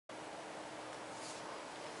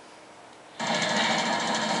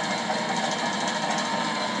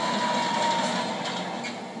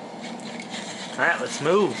Alright, let's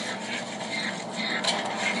move.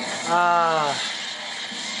 Oh,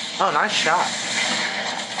 nice shot.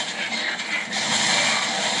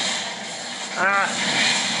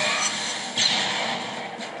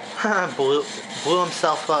 Blew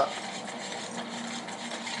himself up.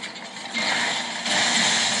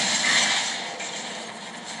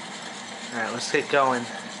 Alright, let's get going.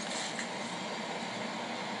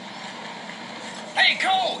 Hey,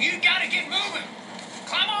 Cole, you gotta get moving.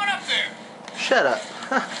 Climb on up there. Shut up.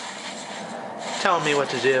 Telling me what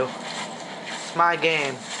to do. It's my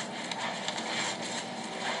game.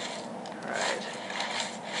 Alright.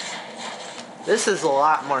 This is a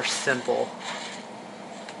lot more simple.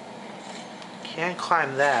 Can't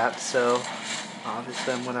climb that, so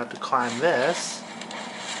obviously I'm gonna have to climb this.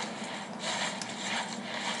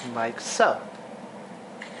 Like so.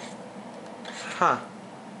 Huh.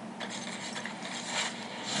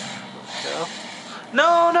 Go.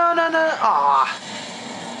 No, no, no, no. Ah.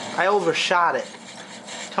 I overshot it.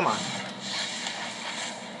 Come on.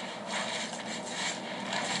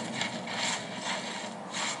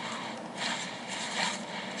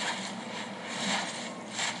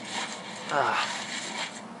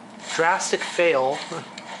 Drastic fail.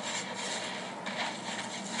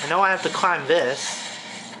 I know I have to climb this.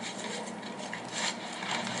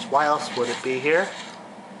 Why else would it be here?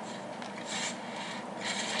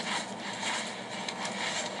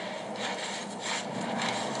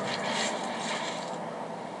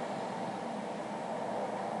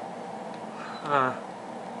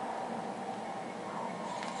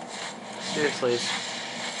 Seriously,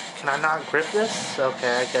 can I not grip this?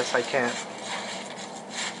 Okay, I guess I can't.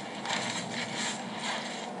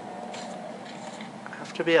 I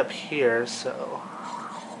have to be up here, so...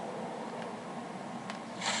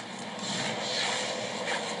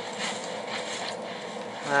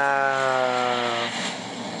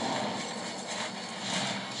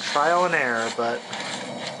 trial and error, but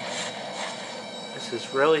this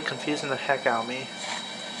is really confusing the heck out of me.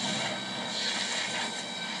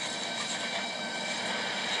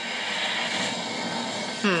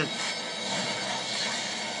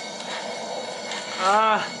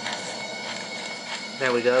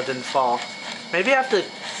 There we go, didn't fall. Maybe I have to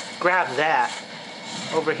grab that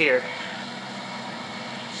over here.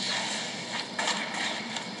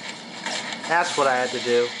 That's what I had to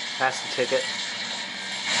do. That's the ticket.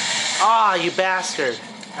 Ah, you bastard.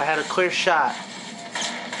 I had a clear shot.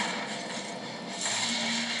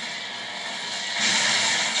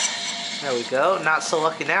 There we go. Not so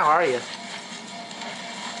lucky now, are you?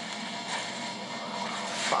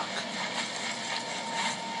 Fuck.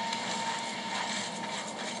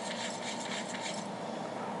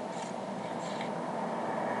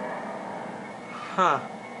 Huh.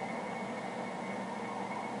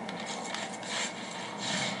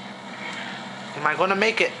 Am I gonna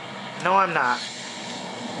make it? No, I'm not.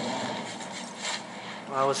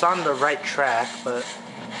 Well, I was on the right track, but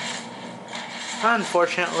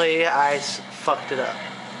unfortunately, I fucked it up.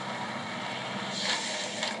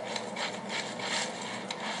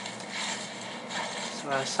 So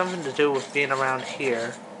it has something to do with being around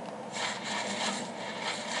here.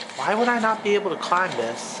 Why would I not be able to climb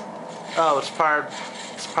this? Oh, it's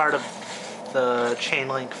part of the chain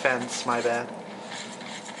link fence, my bad.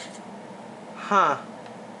 Huh.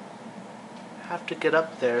 Have to get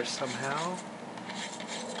up there somehow.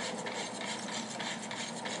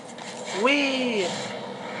 Whee!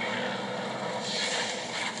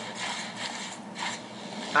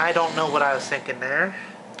 I don't know what I was thinking there.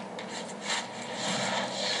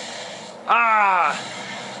 Ah!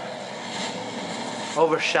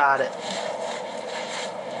 Overshot it.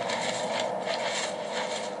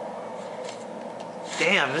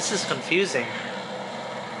 Damn, this is confusing.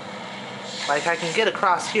 Like, I can get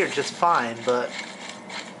across here just fine, but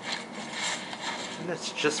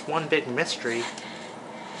it's just one big mystery.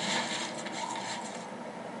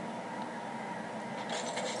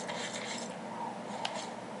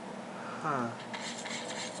 Huh.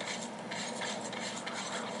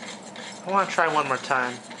 I want to try one more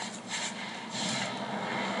time.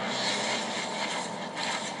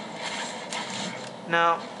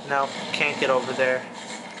 No, can't get over there.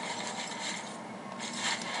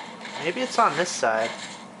 Maybe it's on this side.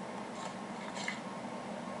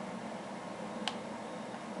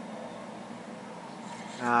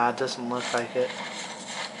 Nah, it doesn't look like it.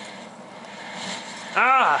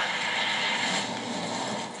 Ah!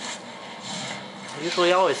 I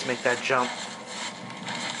usually always make that jump.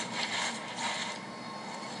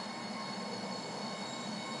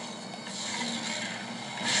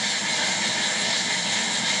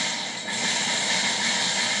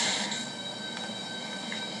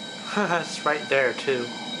 It's right there too.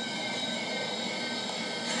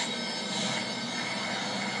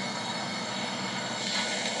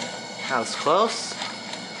 That was close.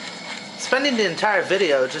 Spending the entire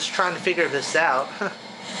video just trying to figure this out. There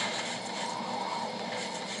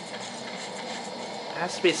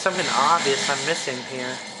has to be something obvious I'm missing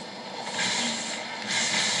here.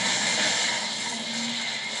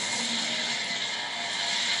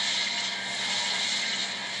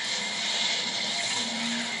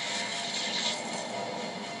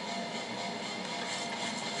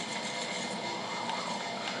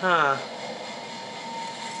 Huh.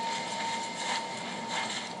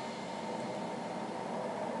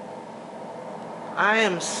 I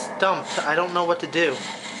am stumped. I don't know what to do.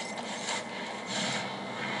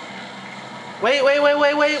 Wait.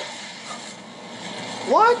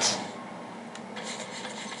 What?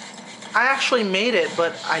 I actually made it,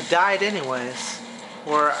 but I died anyways.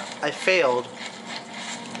 Or I failed.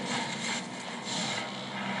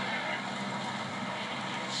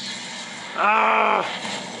 Ah!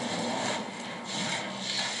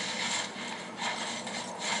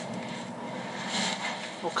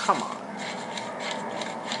 Oh, come on.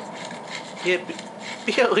 Be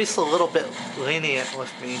at least a little bit lenient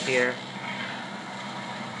with me here.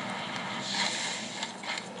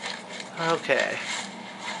 Okay.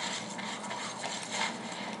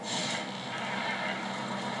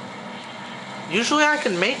 Usually I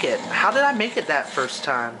can make it. How did I make it that first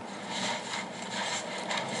time?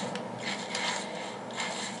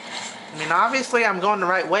 I mean, obviously I'm going the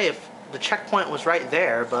right way if the checkpoint was right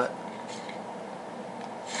there, but...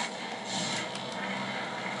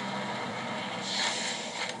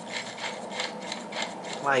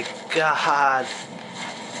 My God.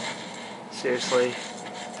 Seriously.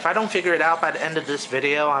 If I don't figure it out by the end of this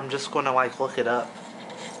video, I'm just going to like look it up.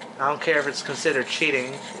 I don't care if it's considered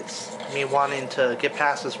cheating. It's me wanting to get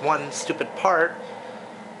past this one stupid part,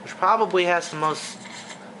 which probably has the most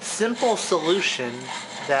simple solution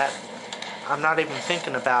that I'm not even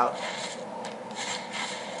thinking about.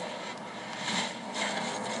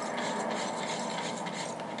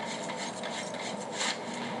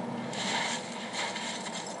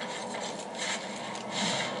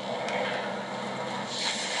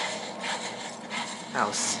 That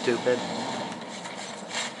was stupid.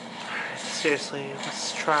 Alright, seriously,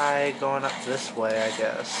 let's try going up this way, I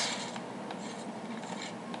guess.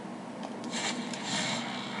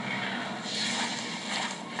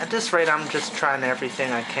 At this rate, I'm just trying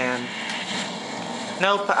everything I can.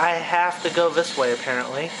 Nope, I have to go this way,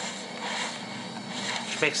 apparently.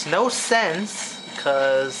 Which makes no sense,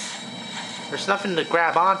 because there's nothing to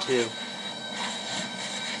grab onto.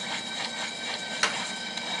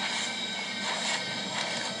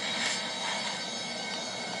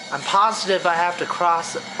 I'm positive I have to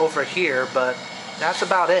cross over here, but that's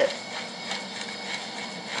about it.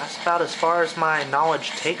 That's about as far as my knowledge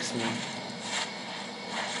takes me.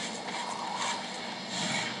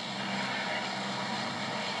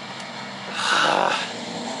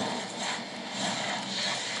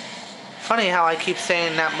 Funny how I keep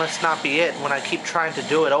saying that must not be it when I keep trying to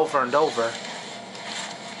do it over and over.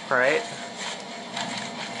 Right?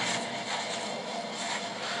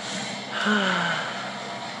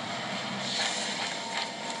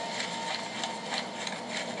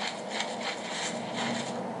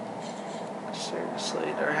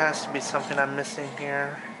 Seriously, there has to be something I'm missing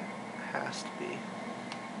here. Has to be.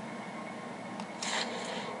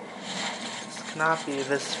 This cannot be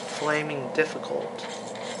this flaming difficult.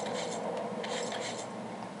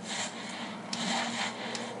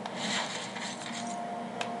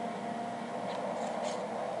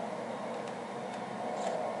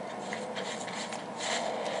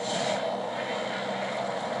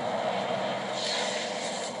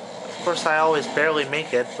 Of course, I always barely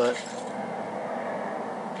make it, but...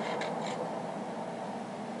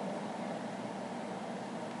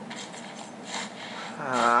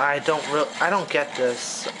 I don't get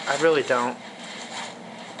this. I really don't.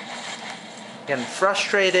 Getting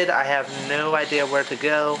frustrated. I have no idea where to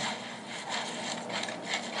go.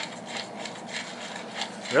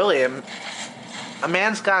 Really, a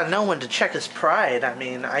man's got to know when to check his pride. I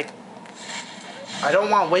mean, I don't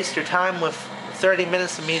want to waste your time with 30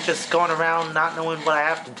 minutes of me just going around not knowing what I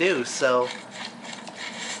have to do, so...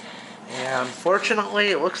 Yeah, unfortunately,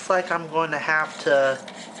 it looks like I'm going to have to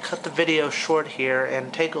cut the video short here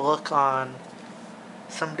and take a look on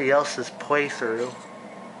somebody else's playthrough.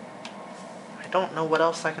 I don't know what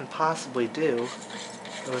else I can possibly do.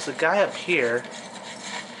 There was a guy up here,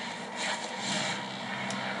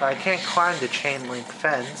 but I can't climb the chain link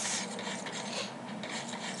fence.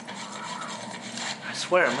 I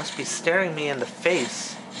swear, it must be staring me in the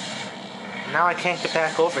face Now I can't get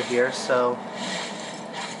back over here, so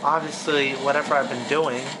obviously whatever I've been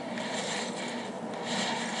doing.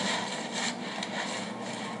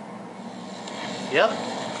 Yep,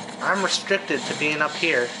 I'm restricted to being up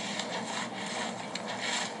here.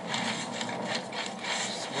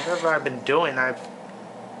 So whatever I've been doing, I've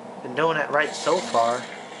been doing it right so far.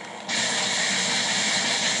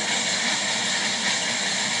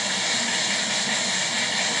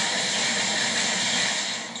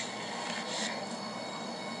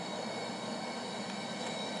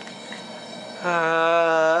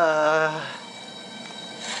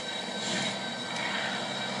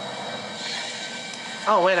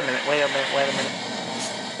 Oh, wait a minute.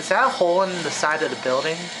 Is that a hole in the side of the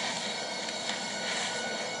building?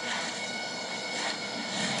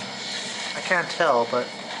 I can't tell, but...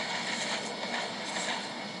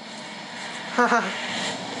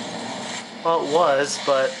 Well, it was,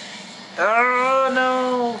 but... Oh,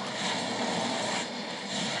 no!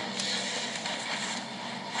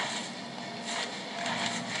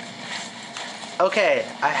 Okay,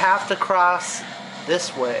 I have to cross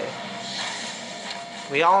this way.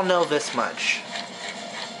 We all know this much.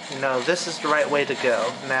 You know, this is the right way to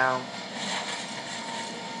go. Now,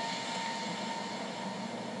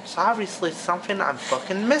 it's obviously something I'm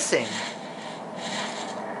fucking missing.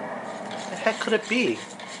 What the heck could it be?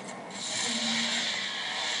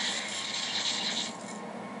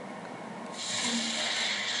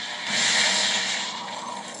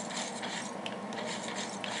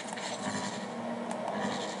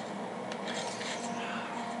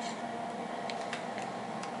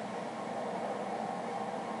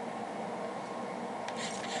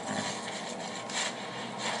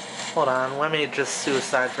 Hold on, let me just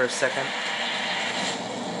suicide for a second.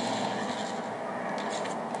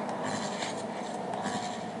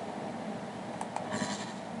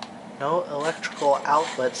 No electrical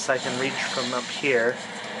outlets I can reach from up here.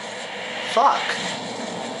 Fuck!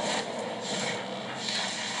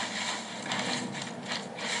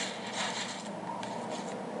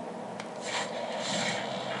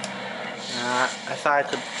 I thought I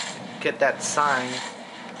could get that sign.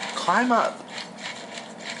 Climb up.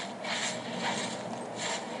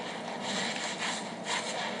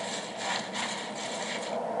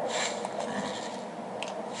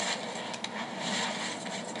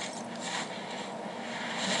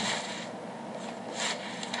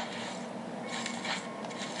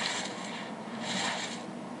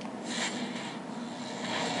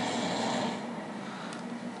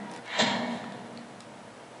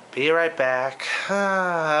 Be right back.